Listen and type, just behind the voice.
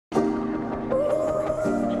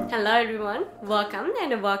Hello everyone,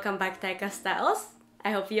 welcome back to Ayaka Styles.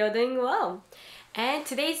 I hope you're doing well. And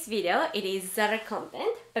today's video, it is ZARA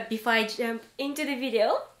content. But before I jump into the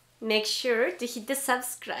video, make sure to hit the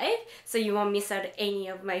subscribe so you won't miss out any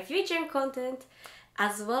of my future content.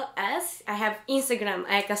 As well as I have Instagram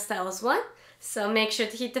Ayaka Styles 1, so make sure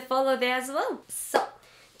to hit the follow there as well. So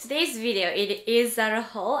today's video, it is ZARA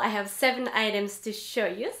haul. I have 7 items to show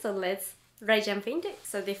you, so let's jump into it.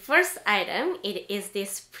 So the first item, it is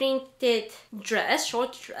this printed dress,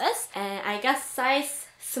 short dress, and I got size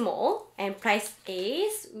small and price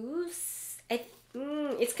is,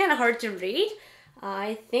 it's kind of hard to read.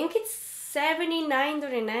 I think it's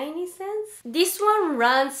 $79.90. This one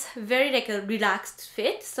runs very like a relaxed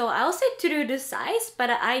fit, so I'll say true to size, but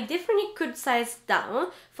I definitely could size down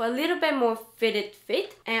for a little bit more fitted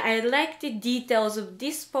fit. And I like the details of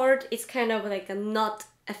this part. It's kind of like a knot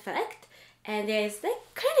effect, and there's like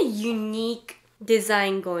kind of unique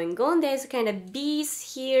design going on. There's kind of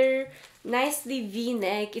bees here, nicely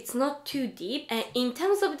v-neck. It's not too deep, and in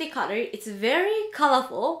terms of the color, it's very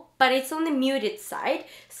colorful, but it's on the muted side,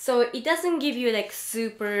 so it doesn't give you like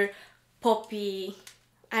super poppy,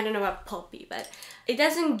 I don't know about poppy, but it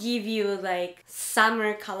doesn't give you like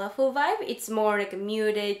summer colorful vibe. It's more like a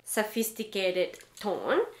muted, sophisticated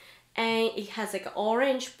tone. And it has like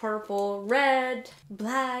orange, purple, red,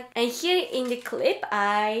 black. And here in the clip,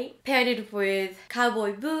 I paired it with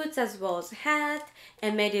cowboy boots as well as hat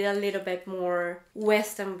and made it a little bit more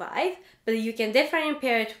western vibe. But you can definitely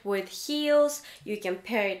pair it with heels. You can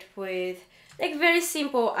pair it with like very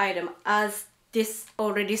simple item, as this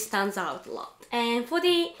already stands out a lot. And for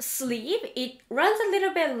the sleeve, it runs a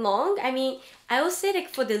little bit long. I mean, I would say like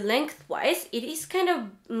for the length wise, it is kind of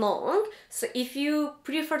long. So if you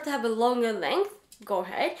prefer to have a longer length, go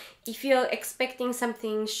ahead. If you're expecting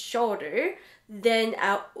something shorter, then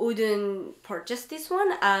I wouldn't purchase this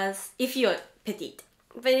one, as if you're petite.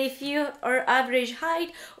 But if you are average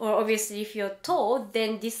height, or obviously if you're tall,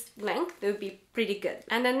 then this length will be pretty good.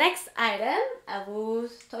 And the next item, I will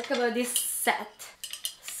talk about this set.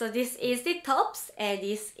 So this is the tops and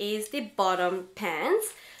this is the bottom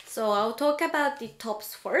pants. So I'll talk about the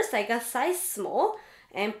tops first. I got size small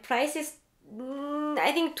and price is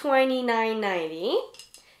I think $29.90.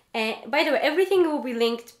 And by the way, everything will be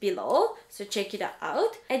linked below, so check it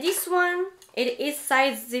out. And this one, it is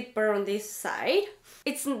side zipper on this side.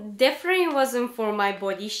 It's definitely wasn't for my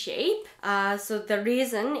body shape. So the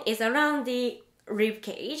reason is around the rib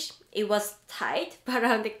cage, it was tight, but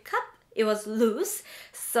around the cup, it was loose,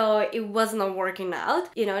 so it was not working out.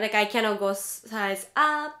 You know, like I cannot go size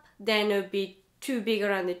up, then it would be too big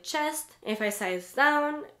around the chest. If I size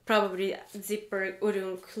down, probably zipper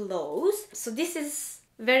wouldn't close. So this is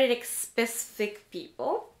very like specific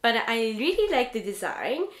people, but I really like the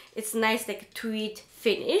design. It's nice like tweed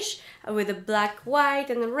finish with a black, white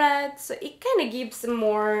and a red, so it kind of gives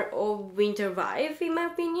more of winter vibe in my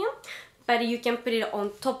opinion. But you can put it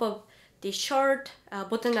on top of the shirt,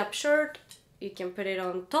 button-up shirt. You can put it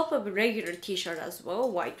on top of a regular t-shirt as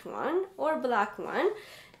well, white one or black one.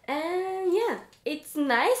 And yeah, it's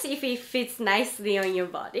nice if it fits nicely on your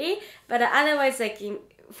body, but otherwise, like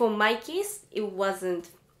for my case, it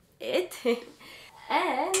wasn't it.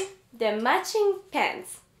 And the matching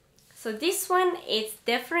pants. So this one is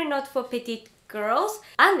definitely not for petite girls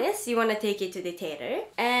unless you want to take it to the tailor.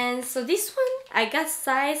 And so this one, I got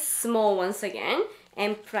size small once again.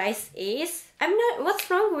 And price is, what's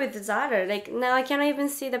wrong with ZARA? Like now I cannot even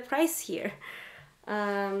see the price here.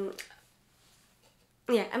 Yeah,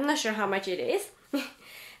 I'm not sure how much it is.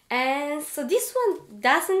 And so this one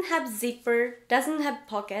doesn't have zipper, doesn't have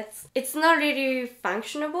pockets. It's not really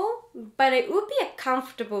functional, but it would be a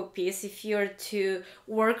comfortable piece if you're to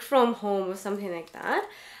work from home or something like that.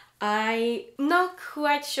 I'm not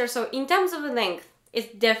quite sure. So in terms of the length,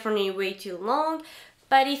 it's definitely way too long.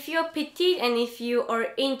 But if you're petite and if you are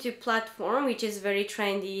into platform, which is very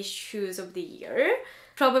trendy shoes of the year,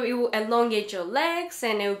 probably it will elongate your legs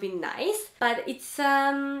and it will be nice. But it's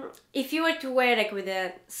if you were to wear like with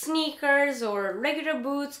the sneakers or regular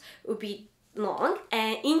boots, it would be long.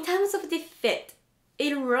 And in terms of the fit,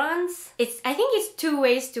 it runs, I think it's 2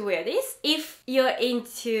 ways to wear this. If you're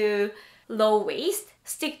into low waist,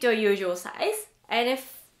 stick to your usual size. And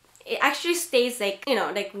if it actually stays like, you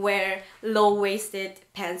know, like where low-waisted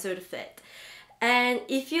pants would fit. And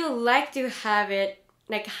if you like to have it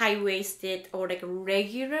like high-waisted or like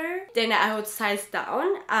regular, then I would size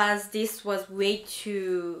down, as this was way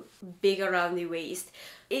too big around the waist.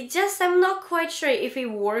 I'm not quite sure if it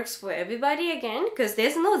works for everybody again, because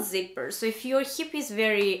there's no zipper. So if your hip is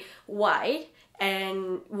very wide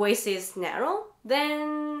and waist is narrow,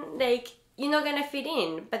 then like you're not gonna fit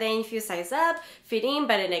in. But then if you size up, fit in,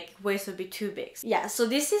 but then like waist will be too big. Yeah, so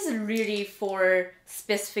this is really for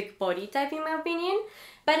specific body type in my opinion.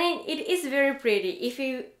 But then it is very pretty. If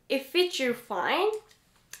it fits you fine,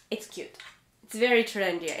 it's cute. It's very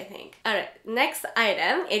trendy, I think. Alright, next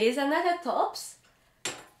item. It is another tops.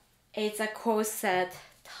 It's a corset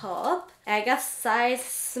top. I got size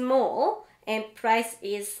small and price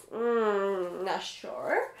is not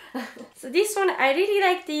sure. So this one, I really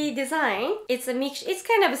like the design. It's a mix. It's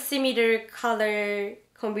kind of a similar color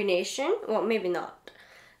combination. Well, maybe not.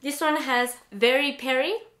 This one has very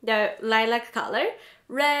peri, the lilac color,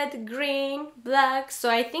 red, green, black. So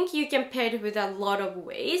I think you can pair it with a lot of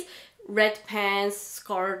ways. Red pants,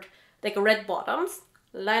 skirt, like red bottoms,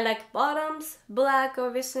 lilac bottoms, black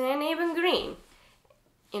obviously, and even green.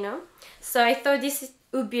 You know? So I thought this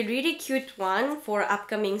would be a really cute one for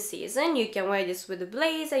upcoming season. You can wear this with a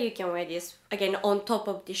blazer, you can wear this again on top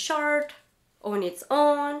of the shirt, on its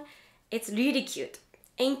own. It's really cute.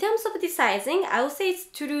 In terms of the sizing, I would say it's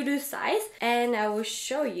true size, and I will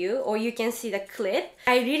show you, or you can see the clip.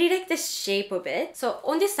 I really like the shape of it. So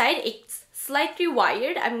on this side, it's slightly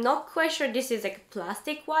wired. I'm not quite sure this is like a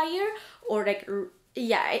plastic wire or like,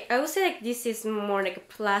 yeah, I would say like this is more like a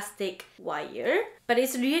plastic wire, but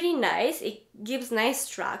it's really nice. It gives nice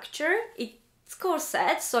structure. It's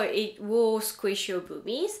corset, so it will squish your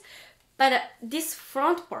boobies, but this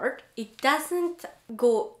front part, it doesn't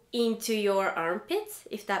go into your armpits,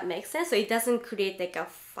 if that makes sense. So it doesn't create like a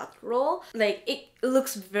fat roll. Like, it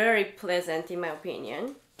looks very pleasant in my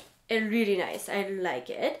opinion. It's really nice. I like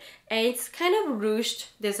it. And it's kind of ruched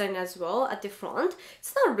design as well at the front.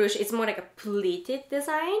 It's not ruched, it's more like a pleated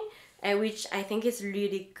design, which I think is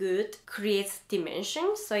really good. Creates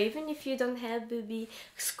dimension. So even if you don't have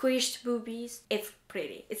squished boobies, it's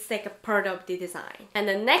pretty. It's like a part of the design. And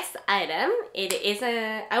the next item, it is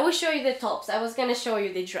I will show you the tops. I was gonna show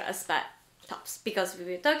you the dress, but tops, because we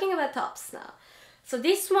were talking about tops now. So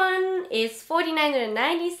this one is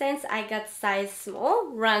 $49.90. I got size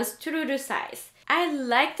small, runs true to size. I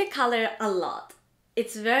like the color a lot.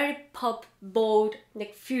 It's very pop, bold,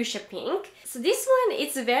 like fuchsia pink. So this one,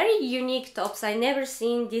 it's a very unique tops. I never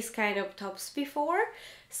seen this kind of tops before.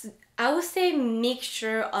 So I would say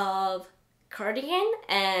mixture of cardigan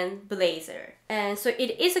and blazer. And so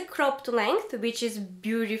it is a cropped length, which is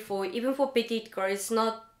beautiful. Even for petite girl, it's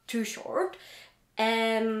not too short.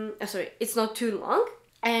 Sorry, it's not too long.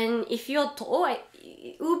 And if you're tall,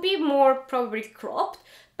 it would be more probably cropped,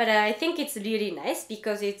 but I think it's really nice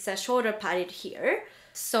because it's a shoulder padded here,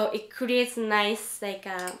 so it creates nice like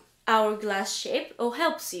a hourglass shape, or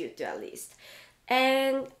helps you to at least.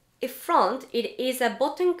 And in front, it is a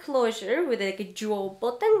button closure with like a jewel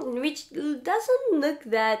button, which doesn't look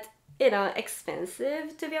that, you know,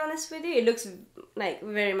 expensive, to be honest with you. It looks like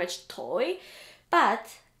very much toy, but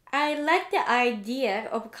I like the idea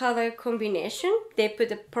of color combination. They put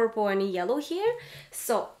the purple and yellow here.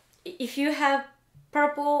 So if you have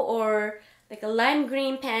purple or like a lime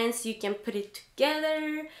green pants, you can put it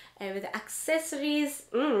together, and with the accessories,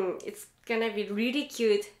 it's gonna be really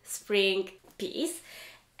cute spring piece.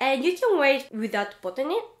 And you can wear it without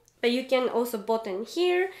buttoning it, but you can also button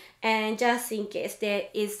here, and just in case there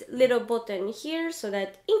is little button here, so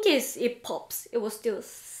that in case it pops, it will still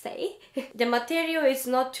stay. The material is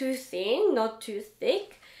not too thin, not too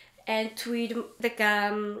thick, and tweed, like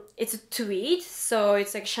it's a tweed, so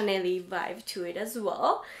it's like Chanel-y vibe to it as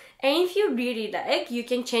well. And if you really like, you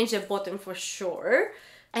can change the button for sure.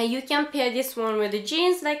 And you can pair this one with the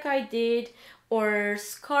jeans like I did, or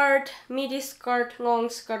skirt, midi skirt, long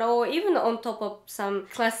skirt, or even on top of some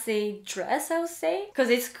classy dress, I would say.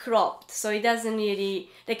 Because it's cropped, so it doesn't really,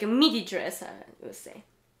 like a midi dress, I would say.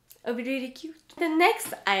 It'll be really cute. The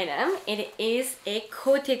next item, it is a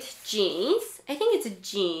coated jeans. I think it's a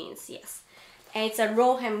jeans, yes. And it's a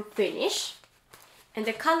raw hem finish. And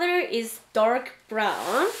the color is dark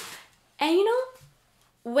brown. And you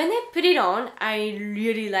know, when I put it on, I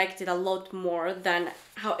really liked it a lot more than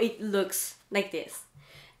how it looks like this.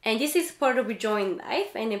 And this is part of Join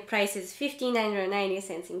Life, and the price is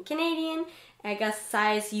 $59.90 in Canadian. I got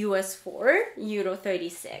size US 4, Euro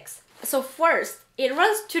 36. So first, it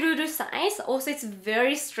runs true to size. Also, it's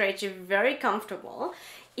very stretchy, very comfortable.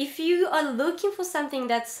 If you are looking for something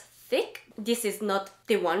that's thick, this is not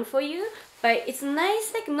the one for you. But it's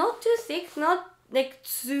nice, like not too thick, not like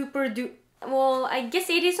super well, I guess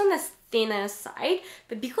it is on the thinner side,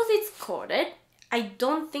 but because it's coated, I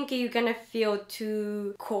don't think you're gonna feel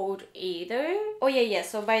too cold either. Oh yeah,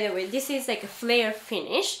 so by the way, this is like a flare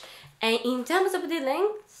finish. And in terms of the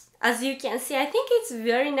length, as you can see, I think it's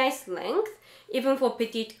very nice length, even for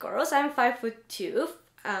petite girls. I'm 5'2".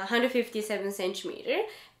 157 centimeter,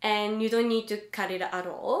 and you don't need to cut it at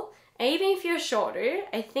all. And even if you're shorter,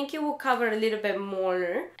 I think it will cover a little bit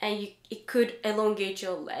more, and it could elongate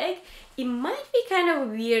your leg. It might be kind of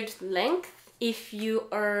weird length if you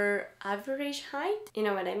are average height, you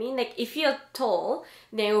know what I mean? Like if you're tall,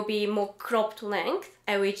 then it will be more cropped length,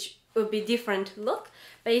 which will be different look.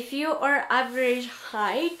 But if you are average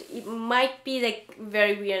height, it might be like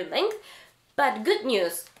very weird length. But good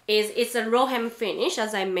news is it's a raw hem finish,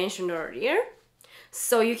 as I mentioned earlier.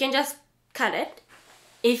 So you can just cut it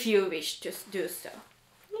if you wish to do so.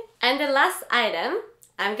 Yeah. And the last item,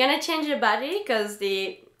 I'm gonna change the battery because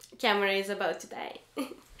the camera is about to die.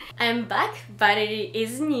 I'm back, battery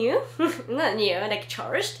is new, not new, like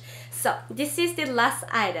charged. So this is the last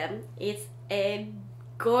item. It's a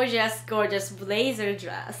gorgeous blazer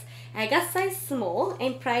dress. I got size small,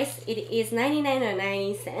 and price it is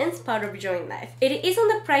 $99.90, part of Join Life. It is on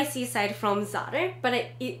the pricey side from ZARA, but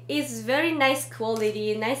it is very nice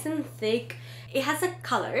quality, nice and thick. It has a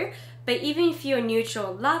color, but even if you're a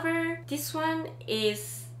neutral lover, this one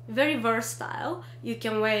is very versatile. You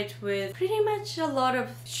can wear it with pretty much a lot of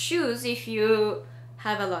shoes if you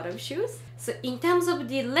have a lot of shoes. So in terms of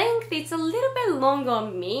the length, it's a little bit long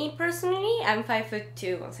on me personally. I'm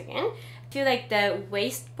 5'2" once again. I feel like the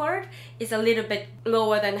waist part is a little bit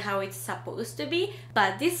lower than how it's supposed to be,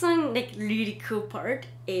 but this one, like really cool part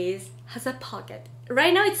is has a pocket.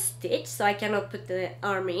 Right now it's stitched, so I cannot put the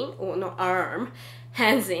arm in, or no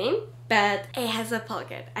hands in, but it has a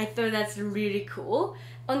pocket. I thought that's really cool.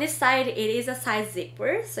 On this side, it is a side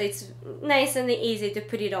zipper, so it's nice and easy to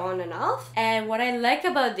put it on and off. And what I like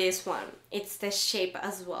about this one, it's the shape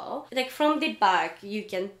as well. Like from the back, you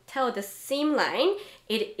can tell the seam line,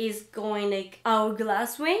 it is going like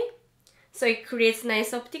hourglass way. So it creates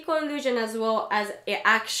nice optical illusion as well as it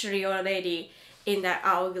actually already in that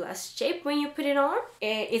hourglass shape when you put it on.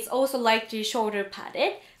 It's also lightly shoulder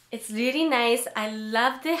padded. It's really nice. I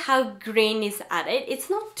love how green is added. It's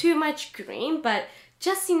not too much green, but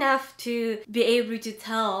just enough to be able to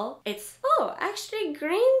tell it's, oh, actually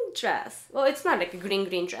green dress. Well, it's not like a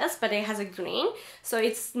green dress, but it has a green, so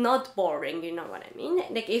it's not boring, you know what I mean?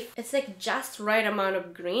 Like if it's like just right amount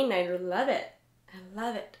of green, I love it. I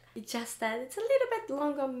love it. It's just that it's a little bit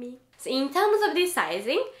long on me. So in terms of the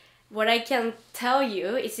sizing, what I can tell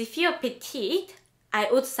you is if you're petite,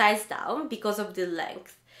 I would size down because of the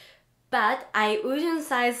length. But I wouldn't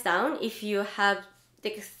size down if you have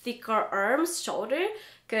like thicker arms, shoulder,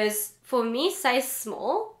 because for me, size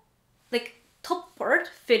small, like top part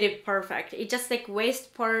fitted perfect. It just like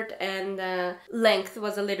waist part and length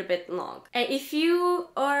was a little bit long. And if you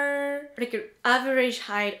are like average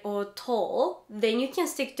height or tall, then you can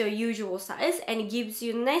stick to a usual size, and it gives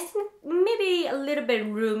you nice and maybe a little bit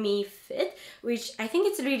roomy fit, which I think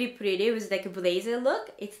it's really pretty with like a blazer look.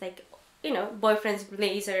 It's like, you know, boyfriend's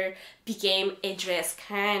blazer became a dress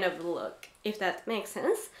kind of look, if that makes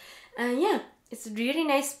sense. Yeah, it's a really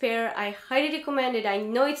nice pair. I highly recommend it. I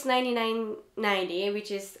know it's $99.90,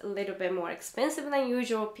 which is a little bit more expensive than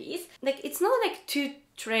usual piece. Like, it's not like too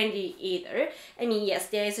trendy either. I mean, yes,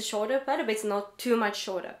 there is a shoulder pad, but it's not too much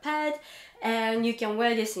shoulder pad. And you can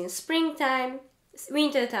wear this in springtime,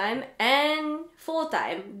 winter time, and fall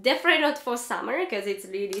time. Definitely not for summer because it's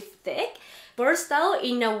really thick. Versatile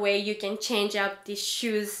in a way you can change up the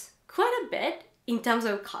shoes quite a bit in terms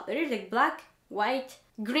of color, like black, white,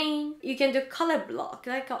 green. You can do color block,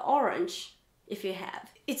 like an orange if you have.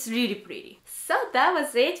 It's really pretty. So that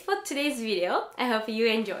was it for today's video. I hope you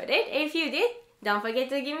enjoyed it. If you did, don't forget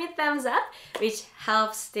to give me a thumbs up, which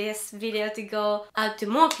helps this video to go out to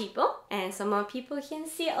more people, and so more people can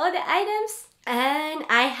see all the items. And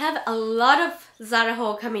I have a lot of ZARA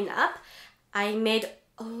haul coming up. I made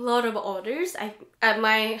a lot of orders. At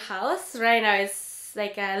my house right now is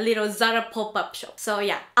like a little ZARA pop-up shop. So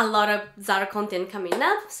yeah, a lot of ZARA content coming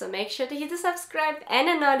up. So make sure to hit the subscribe and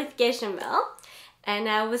the notification bell. And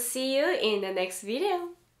I will see you in the next video.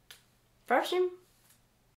 Prosim!